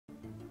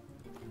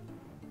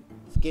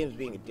game's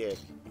being a dick.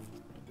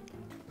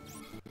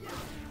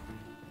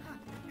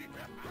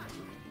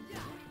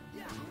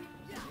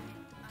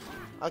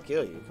 I'll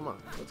kill you. Come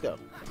on, let's go.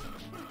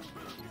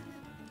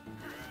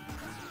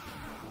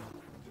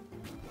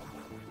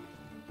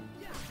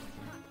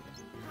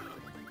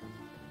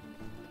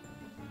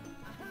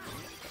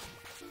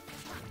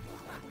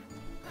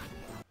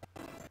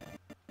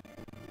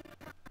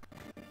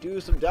 Do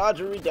some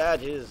dodgery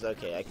dodges.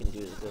 Okay, I can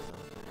do this one.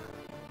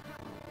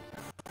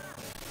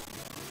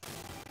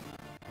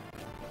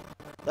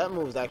 That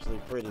move's actually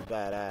pretty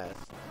badass.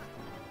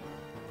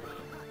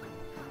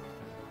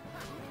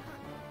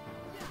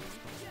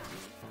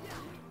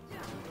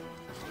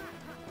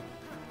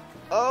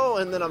 Oh,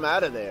 and then I'm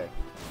out of there.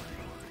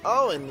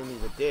 Oh, and then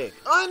he's a dick.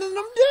 Oh, and then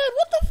I'm dead.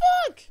 What the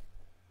fuck?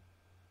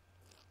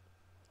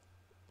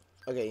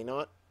 Okay, you know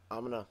what?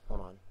 I'm gonna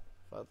hold on.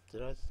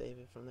 Did I save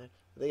it from there?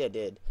 I think I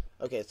did.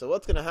 Okay, so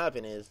what's gonna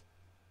happen is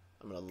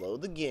I'm gonna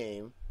load the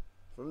game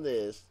from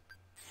this.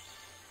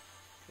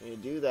 I'm gonna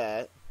do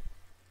that.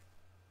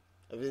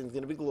 Everything's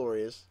gonna be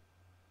glorious.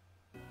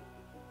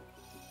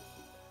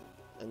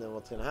 And then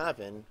what's gonna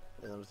happen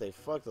is I'm gonna say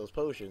fuck those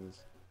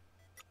potions.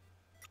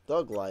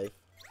 Thug life.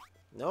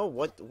 No,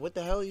 what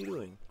the hell are you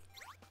doing?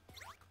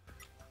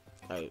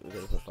 Alright, we're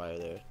gonna put fire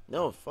there.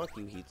 No, fuck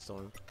you, heat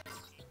storm.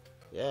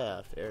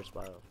 Yeah, fair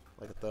spiral.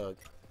 Like a thug.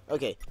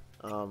 Okay,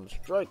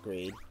 strike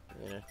grade.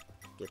 We're gonna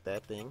get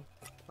that thing.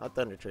 Not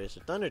Thunder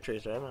Tracer. Thunder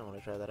Tracer, I might want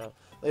to try that out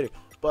later.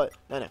 But,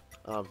 no.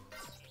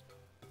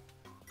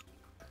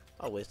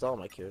 I'll waste all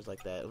my cures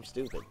like that. I'm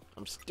stupid.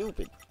 I'm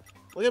stupid.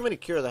 Look how many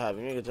cures I have,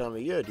 and you're gonna tell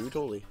me, yeah, dude,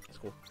 totally. It's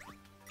cool.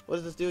 What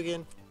does this do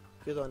again?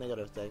 Cures all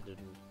negative effects and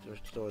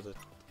restores a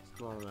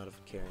small amount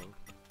of carrying.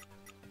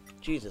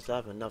 Jesus, I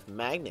have enough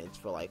magnets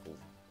for, like,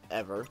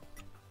 ever.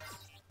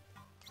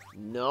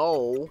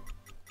 No.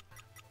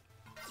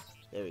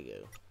 There we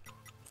go.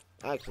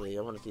 Actually,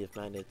 I want to see if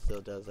magnet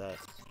still does that.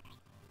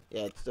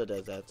 Yeah, it still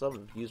does that. So I'm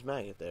gonna use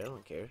magnet there. I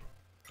don't care.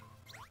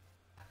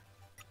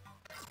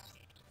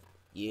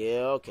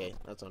 Yeah, okay.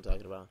 That's what I'm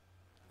talking about.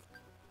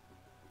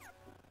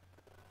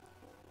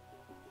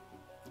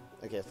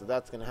 Okay, so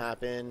that's gonna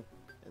happen.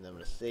 And then I'm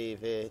gonna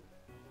save it.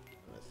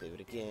 I'm gonna save it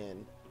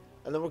again.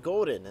 And then we're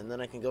golden. And then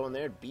I can go in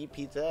there and beat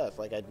Pete's ass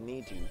like I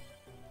need to.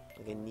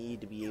 Like I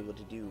need to be able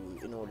to do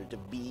in order to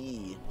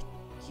be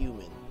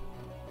human.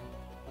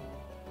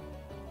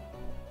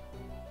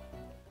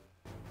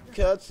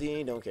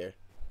 Cutscene, don't care.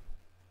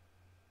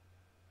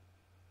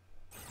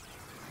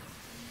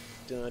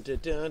 Dun dun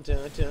dun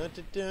dun dun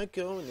dun dun,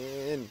 going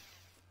in.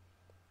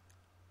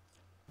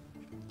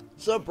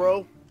 What's up,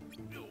 bro?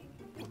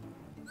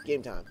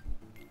 Game time.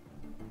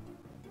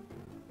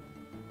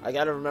 I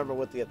gotta remember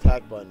what the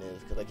attack button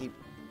is, because I keep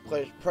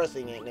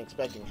pressing it and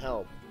expecting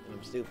help, and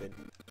I'm stupid.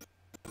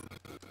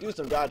 Do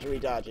some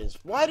dodgery dodges.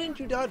 Why didn't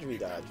you dodgery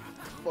dodge?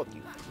 Fuck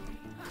you.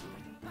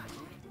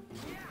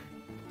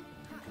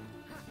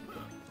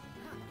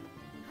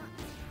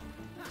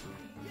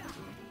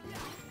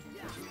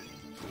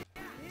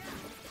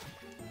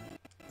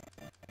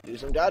 Do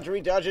some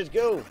dodgery dodges,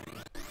 go!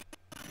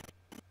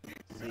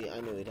 See, I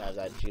knew he'd have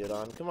that shield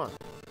on. Come on.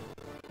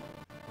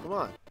 Come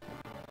on.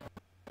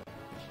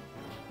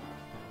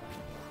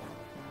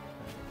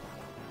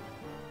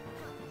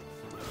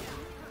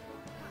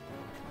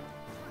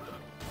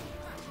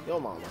 Yo,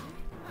 mama.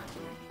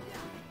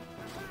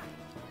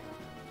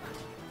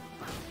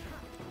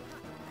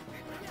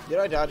 Did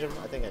I dodge him?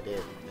 I think I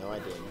did. No, I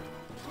didn't.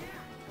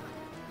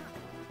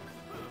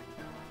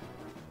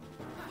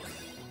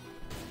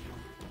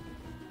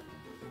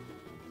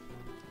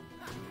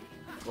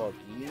 Fuck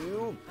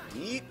you,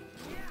 Pete.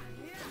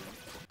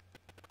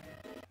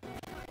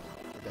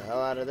 Get the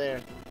hell out of there.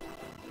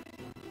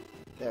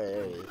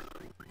 There he is.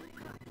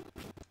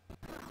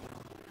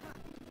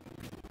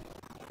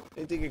 Where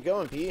you think you're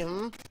going, Pete,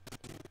 hmm?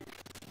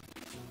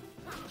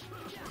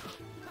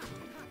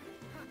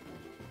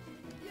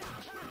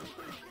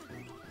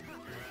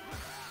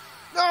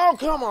 Oh,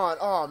 come on!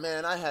 Oh,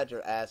 man, I had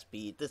your ass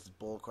beat. This is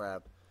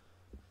bullcrap.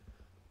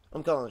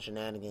 I'm calling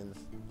shenanigans.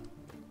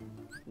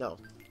 No.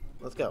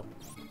 Let's go.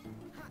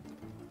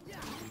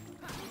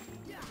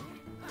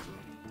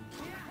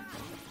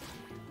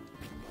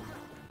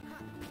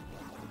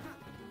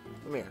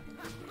 Come here.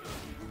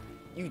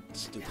 You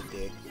stupid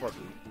dick. Fuck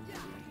you.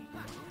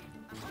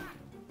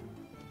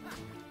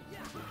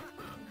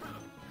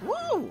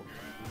 Woo!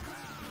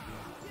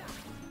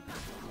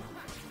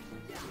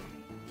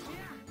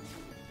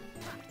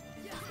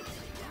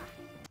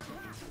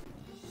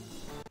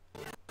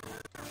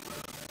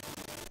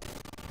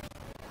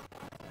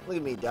 Look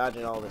at me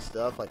dodging all this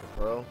stuff like a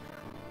pro.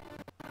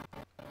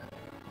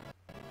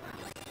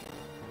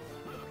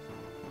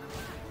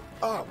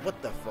 Oh,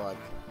 what the fuck?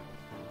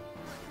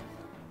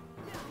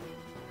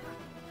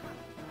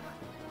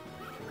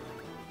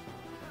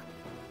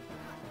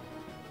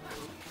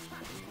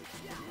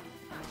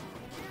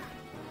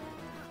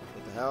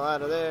 Get the hell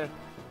out of there.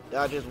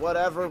 Dodges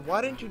whatever.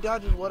 Why didn't you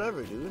dodges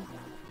whatever, dude?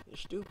 You're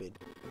stupid.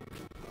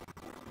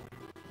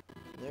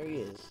 There he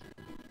is.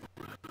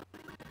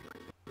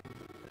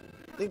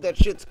 Think that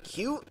shit's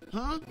cute?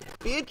 Huh?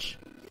 Bitch?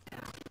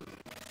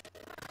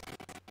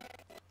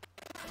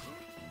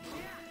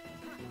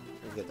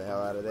 Let's get the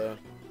hell out of there.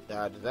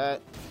 Dodge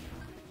that.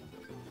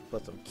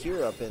 Put some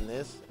cure up in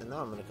this. And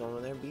now I'm gonna come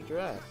in there and beat your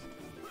ass.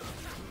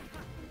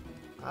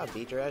 I'll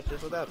beat your ass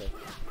just without it.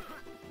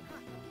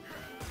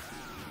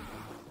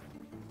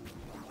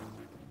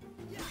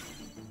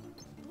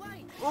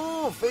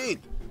 Oh,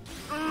 Faith!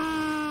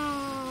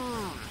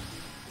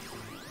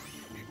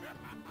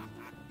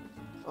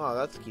 Oh,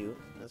 that's cute.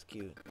 That's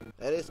cute.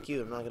 That is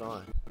cute, I'm not gonna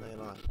lie. I'm not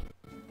gonna lie.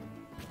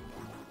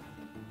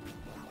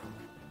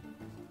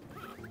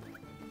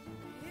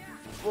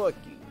 Fuck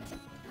you.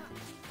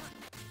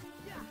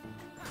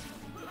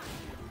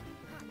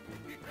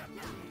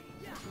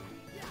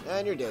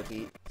 And you're dead,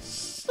 Pete.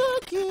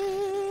 Suck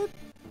it!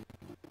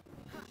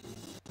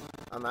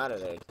 I'm out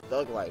of there.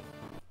 Thug life.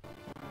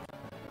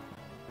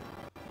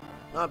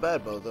 Not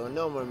bad, Bozo.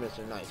 No more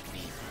Mr. Nice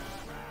Pete.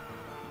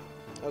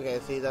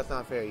 Okay, see, that's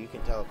not fair. You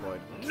can teleport.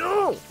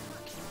 No!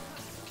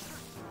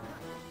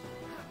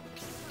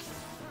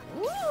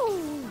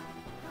 Woo!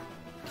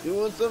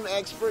 Doing some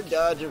expert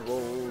dodge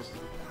rolls.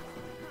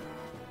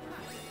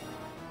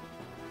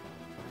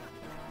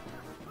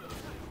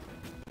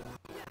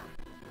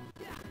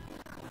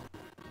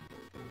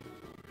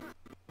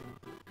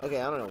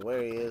 Okay, I don't know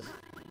where he is.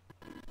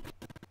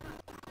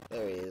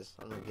 There he is.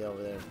 I'm gonna get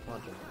over there and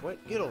punch him.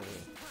 What? Get over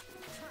here.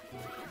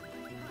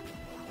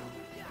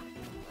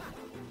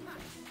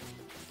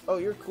 Oh,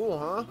 you're cool,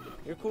 huh?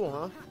 You're cool,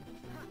 huh?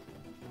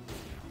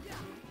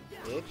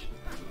 Bitch.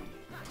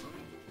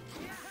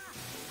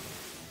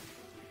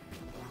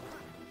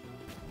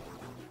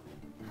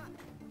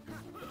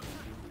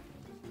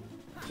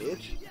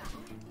 Bitch.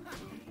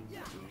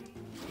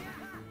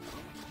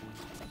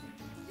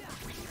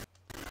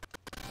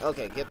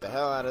 Okay, get the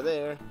hell out of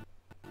there.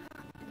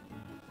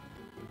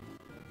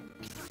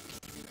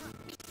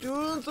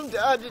 Doing some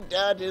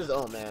dodges.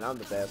 Oh man, I'm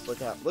the best. Look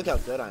how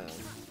good I am.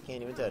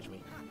 Can't even touch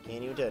me.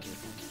 Can't even touch me.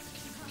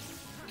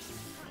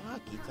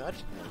 Fuck, he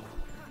touched me.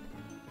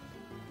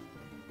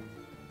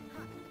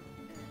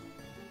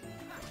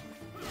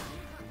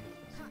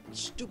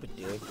 Stupid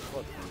dick.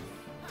 Fuck you.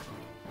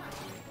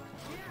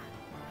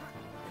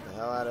 Get the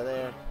hell out of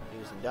there.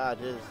 Do some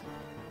dodges.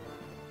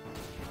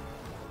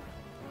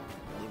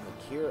 Leave my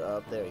cure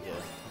up. There we go.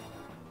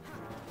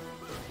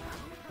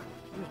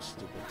 You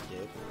stupid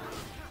dick.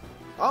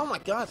 Oh my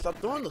god, stop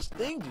throwing those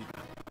things, you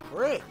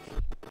prick.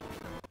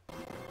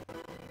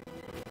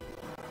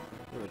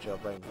 He would show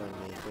up right in front of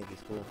me and think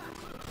he's cool.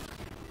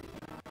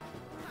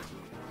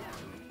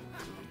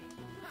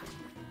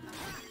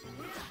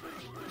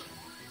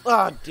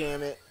 Ah,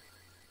 damn it.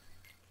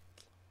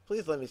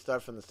 Please let me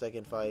start from the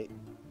second fight.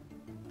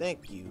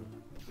 Thank you.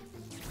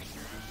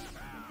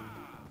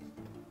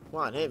 Come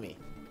on, hit me.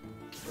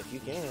 If you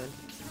can.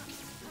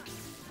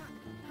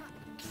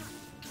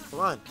 Come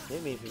on,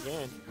 hit me if you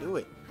can. Do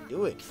it.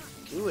 Do it.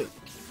 Do it.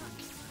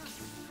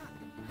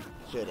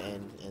 Should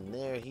end. And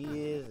there he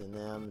is. And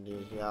then I'm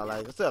just y'all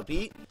like, what's up,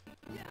 Pete?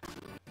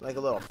 Like a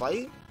little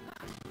fight?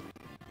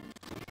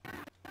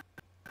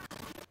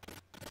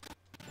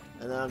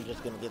 And then I'm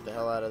just gonna get the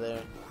hell out of there.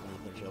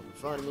 And he can show up in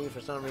front of me for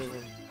some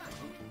reason.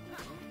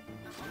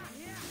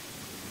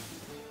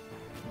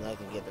 And I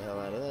can get the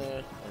hell out of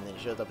there. And then he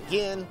shows up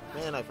again.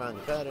 Man, I found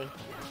the pattern.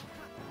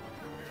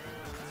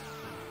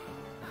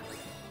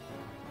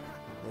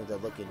 Maybe they're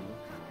looking.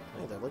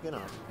 Maybe they're looking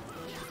up.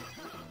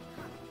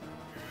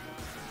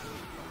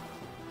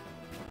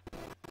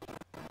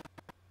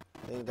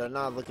 I think they're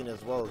not looking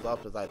as well as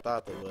up as I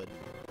thought they would.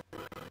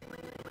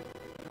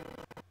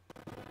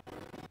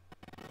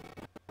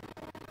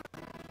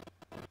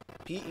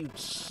 Pete, you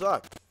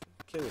suck.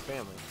 Kill your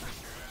family.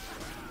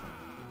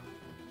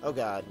 Oh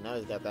god, now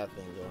he's got that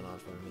thing going on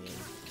for me.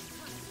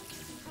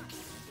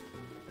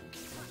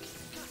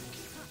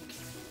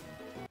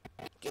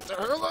 Get the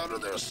hell out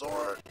of there,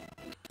 sword!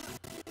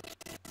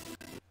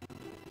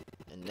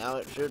 And now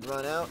it should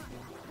run out.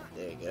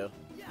 There you go.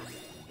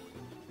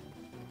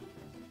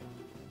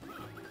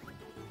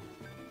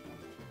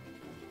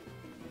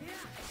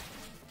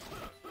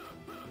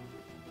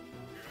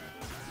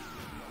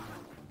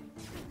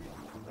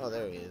 Oh,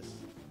 there he is.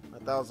 I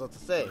thought I was about to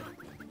say.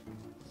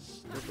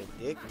 Stupid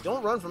dick.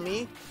 Don't run from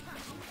me!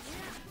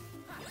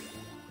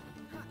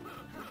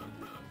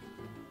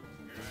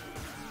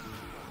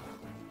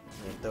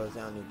 And he throws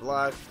down new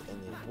blocks,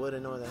 and they would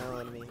annoy the hell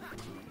out of me.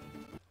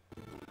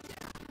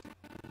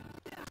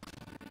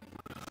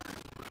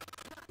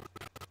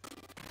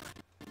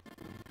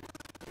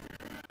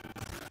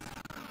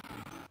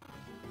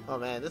 Oh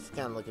man, this is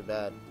kind of looking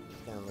bad. This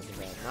is kind of looking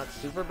bad. Not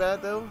super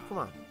bad though. Come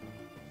on.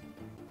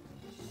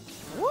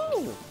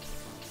 Woo!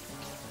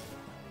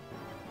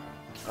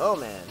 Oh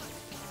man.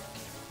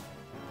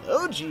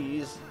 Oh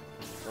jeez.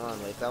 Come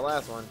on, wait, that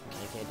last one.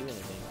 I can't do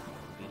anything.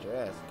 Beat your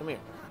ass. Come here.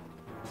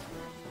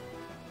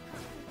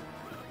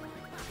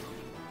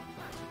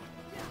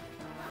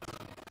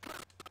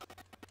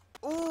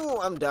 Ooh,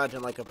 I'm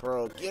dodging like a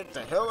pro. Get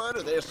the hell out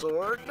of there,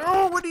 sword.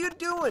 No, what are you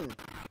doing?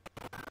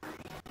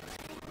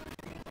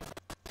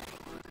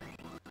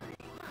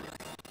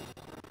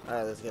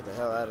 Alright, let's get the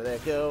hell out of there.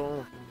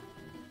 Go.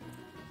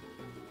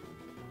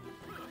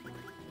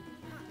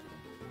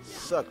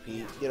 Suck,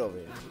 Pete. Get over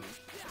here.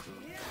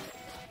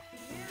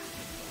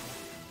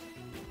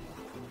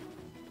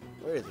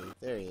 Where is he?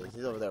 There he is.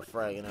 He's over there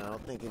fragging out,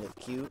 thinking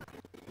it's cute.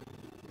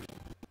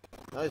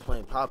 Now he's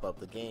playing pop-up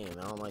the game.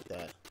 I don't like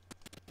that.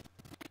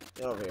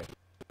 Get over here.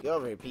 Get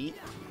over here, Pete.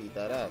 Beat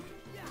that ass.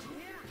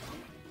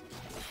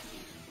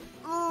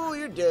 Oh,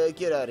 you're dead.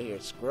 Get out of here,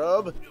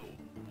 scrub.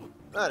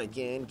 Not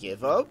again.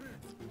 Give up.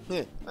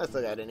 I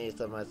still got an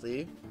ace up my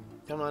sleeve.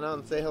 Come on out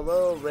and say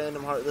hello,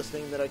 random heartless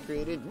thing that I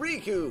created.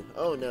 Riku!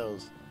 Oh, no.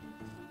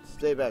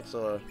 Stay back,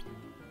 Sora.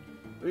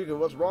 Riku,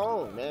 what's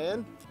wrong,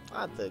 man?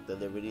 I took the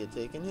liberty of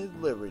taking his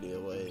liberty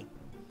away.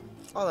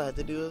 All I had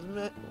to do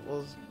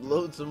was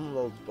load some of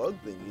those bug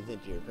thingies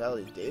into your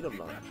pally data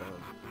monitron.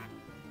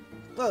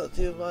 Well, let's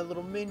see what my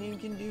little minion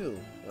can do.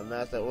 A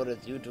master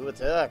orders you to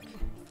attack.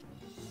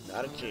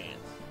 Not a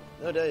chance.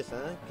 No dice,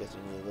 huh? Guess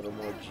we need a little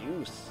more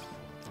juice.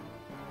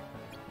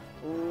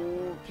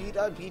 Ooh, Pete,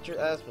 I beat your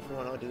ass before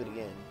and I'll do it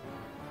again.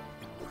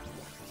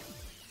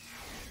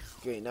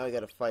 Great, now we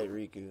gotta fight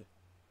Riku.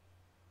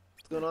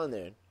 What's going on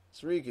there?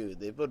 It's Riku.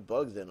 They put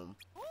bugs in him.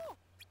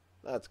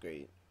 That's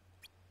great.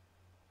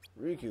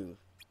 Riku.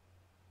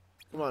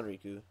 Come on,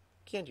 Riku.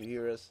 Can't you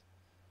hear us?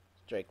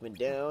 Strike went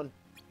down.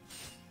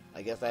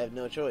 I guess I have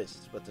no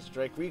choice but to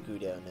strike Riku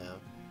down now.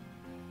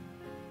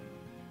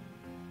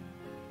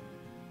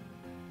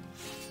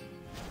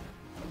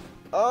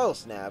 Oh,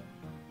 snap.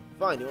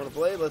 Fine, you want to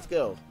play? Let's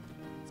go.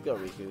 Let's go,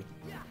 Riku.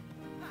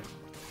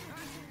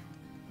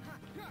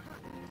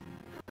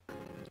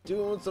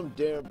 Doing some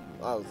dare...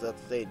 I was about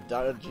to say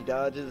dodgy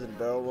dodges and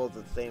barrel rolls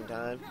at the same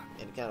time,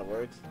 and it kind of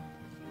works.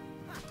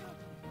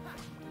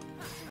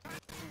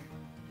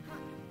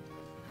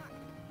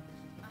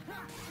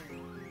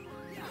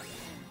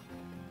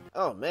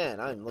 Oh man,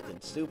 I'm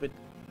looking stupid.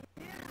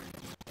 Get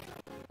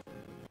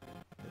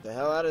the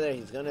hell out of there,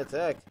 he's gonna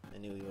attack. I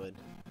knew he would.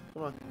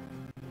 Come on.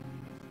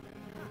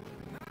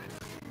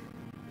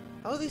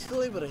 How are they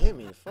still able to hit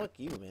me? Fuck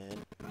you, man.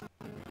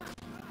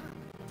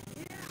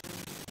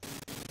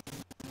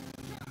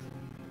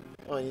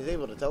 Oh, and he's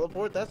able to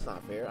teleport? That's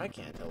not fair. I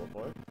can't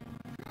teleport.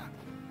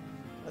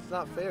 That's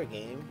not fair,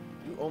 game.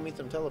 You owe me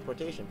some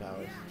teleportation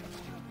powers.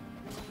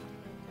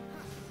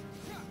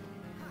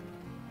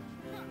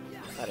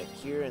 Gotta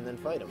cure and then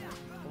fight him.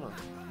 Come on.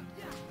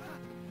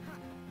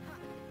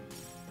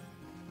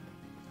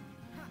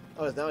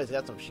 Oh, now he's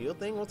got some shield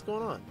thing? What's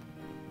going on?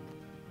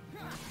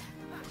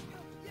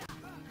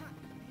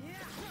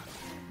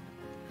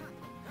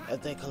 As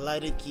they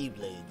collided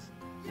keyblades,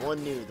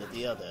 one knew that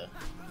the other.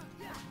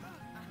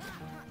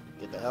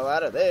 Get the hell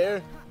out of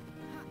there!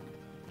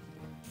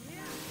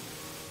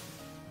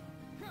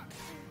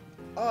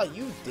 Oh,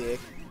 you dick!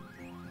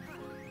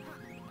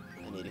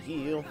 I need a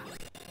heal.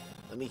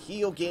 Let me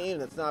heal, game.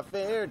 That's not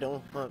fair.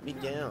 Don't hunt me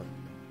down.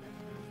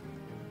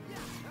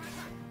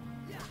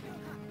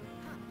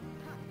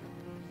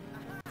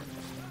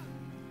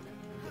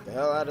 Get the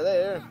hell out of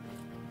there.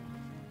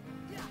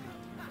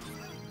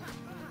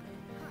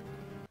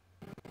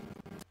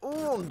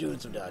 Oh, I'm doing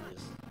some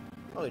dodges.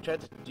 Oh, he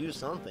tried to do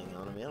something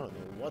on me. I don't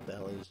know what the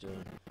hell he was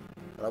doing.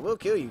 But I will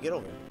kill you. Get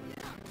over here.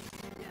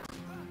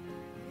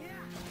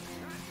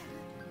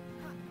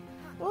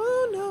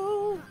 Oh,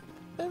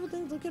 no.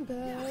 Everything's looking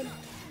bad.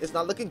 It's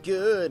not looking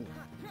good.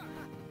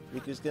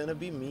 Riku's gonna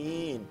be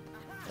mean.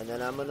 And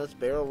then I'm gonna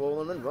barrel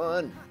roll him and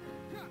run.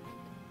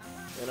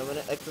 And I'm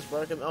gonna extra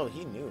spark him. Oh,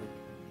 he knew.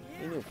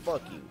 He knew.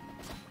 Fuck you.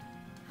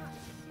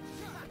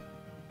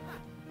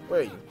 Where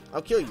are you?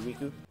 I'll kill you,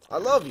 Riku. I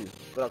love you,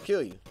 but I'll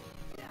kill you.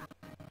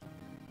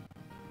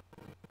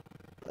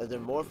 Are there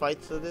more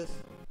fights to this?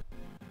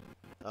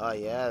 Oh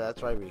yeah,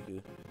 that's right,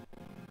 Riku.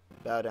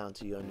 Bow down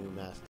to your new master.